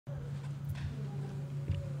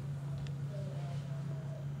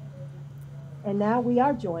And now we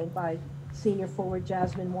are joined by senior forward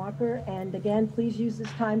Jasmine Walker. And again, please use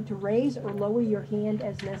this time to raise or lower your hand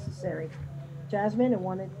as necessary. Jasmine, I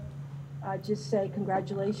want to just say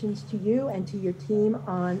congratulations to you and to your team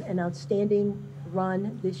on an outstanding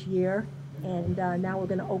run this year. And now we're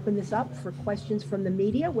going to open this up for questions from the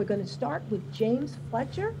media. We're going to start with James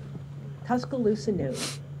Fletcher, Tuscaloosa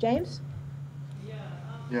News. James?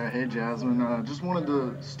 Yeah, hey Jasmine. Just wanted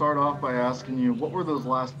to start off by asking you, what were those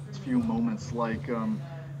last few moments like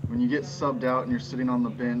when you get subbed out and you're sitting on the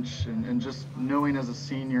bench and just knowing as a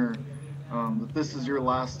senior that this is your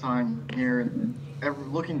last time here and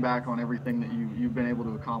looking back on everything that you've been able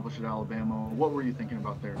to accomplish at Alabama, what were you thinking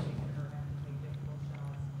about there?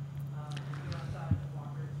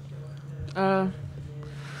 Uh,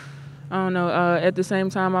 I don't know. At the same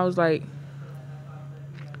time, I was like,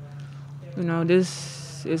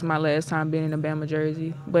 this is my last time being in a Bama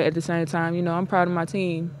jersey. But at the same time, I'm proud of my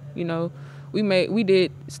team. We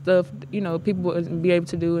did stuff, people wouldn't be able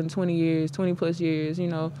to do in 20 years, 20 plus years.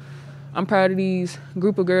 I'm proud of these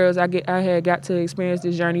group of girls I had got to experience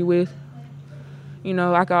this journey with.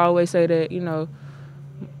 I can always say that,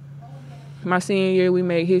 my senior year we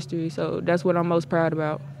made history, so that's what I'm most proud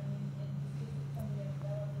about.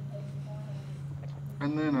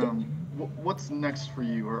 And then what's next for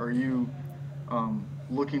you? Are you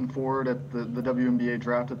looking forward at the WNBA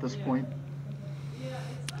draft at this point?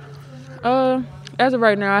 As of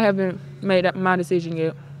right now, I haven't made up my decision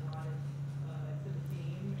yet.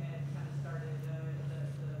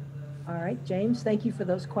 All right, James, thank you for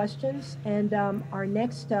those questions. And our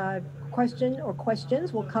next question or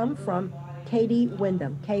questions will come from Katie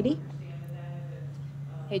Wyndham. Katie?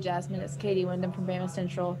 Hey, Jasmine, it's Katie Wyndham from Bama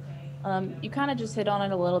Central. You kind of just hit on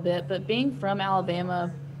it a little bit, but being from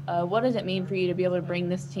Alabama, what does it mean for you to be able to bring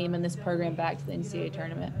this team and this program back to the NCAA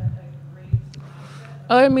tournament?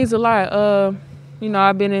 It means a lot.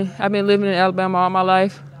 I've been living in Alabama all my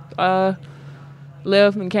life.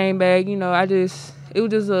 Left and came back. It was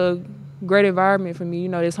just a great environment for me.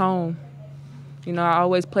 It's home. I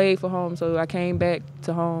always played for home, so I came back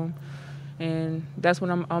to home, and that's what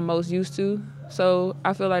I'm most used to. So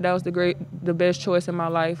I feel like that was the best choice in my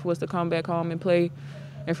life, was to come back home and play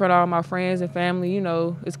in front of all my friends and family.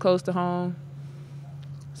 It's close to home.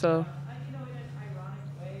 So.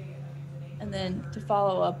 And then to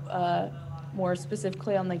follow up more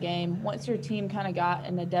specifically on the game, once your team kind of got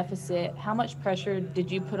in a deficit, how much pressure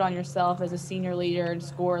did you put on yourself as a senior leader and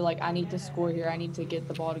score? Like, I need to score here. I need to get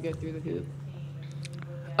the ball to go through the hoop.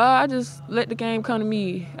 I just let the game come to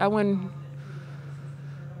me.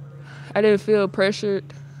 I didn't feel pressured.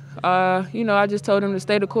 I just told them to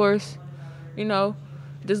stay the course.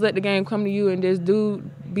 Just let the game come to you and just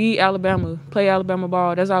be Alabama, play Alabama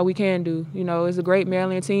ball. That's all we can do. It's a great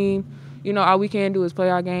Maryland team. All we can do is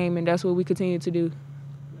play our game, and that's what we continue to do.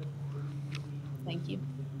 Thank you.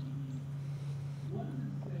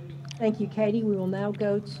 Thank you, Katie. We will now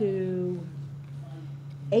go to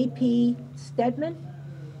AP Stedman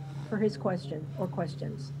for his question or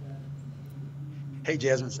questions. Hey,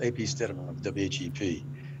 Jasmine, it's AP Stedman of WHEP.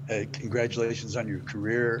 Congratulations on your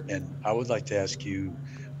career, and I would like to ask you,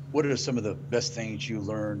 what are some of the best things you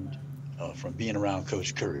learned from being around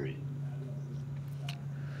Coach Curry?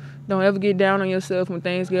 Don't ever get down on yourself when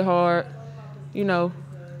things get hard.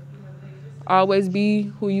 Always be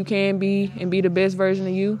who you can be and be the best version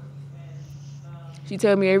of you. She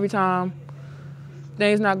tell me every time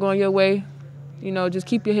things not going your way, just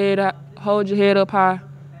keep your head up, hold your head up high,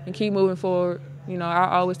 and keep moving forward.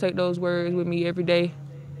 I always take those words with me every day,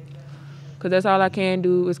 because that's all I can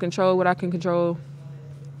do is control what I can control.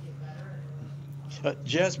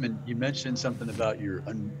 Jasmine, you mentioned something about your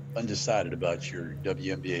undecided about your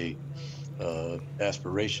WNBA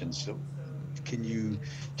aspirations. So can you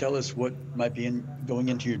tell us what might be going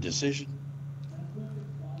into your decision?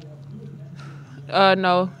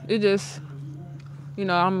 No, it just,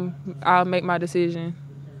 I'll make my decision,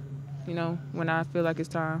 when I feel like it's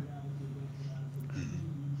time.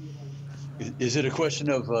 Is it a question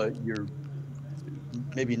of you're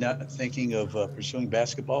maybe not thinking of pursuing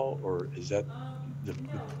basketball, or is that the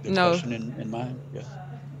No. question in mind? Yes.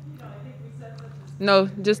 No,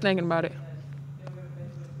 just thinking about it.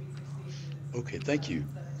 Okay, thank you.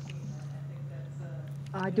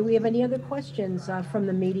 Do we have any other questions from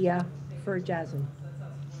the media for Jasmine?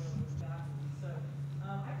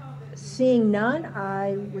 Seeing none,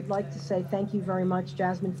 I would like to say thank you very much,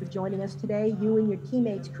 Jasmine, for joining us today. You and your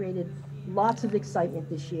teammates created lots of excitement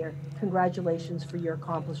this year. Congratulations for your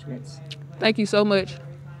accomplishments. Thank you so much.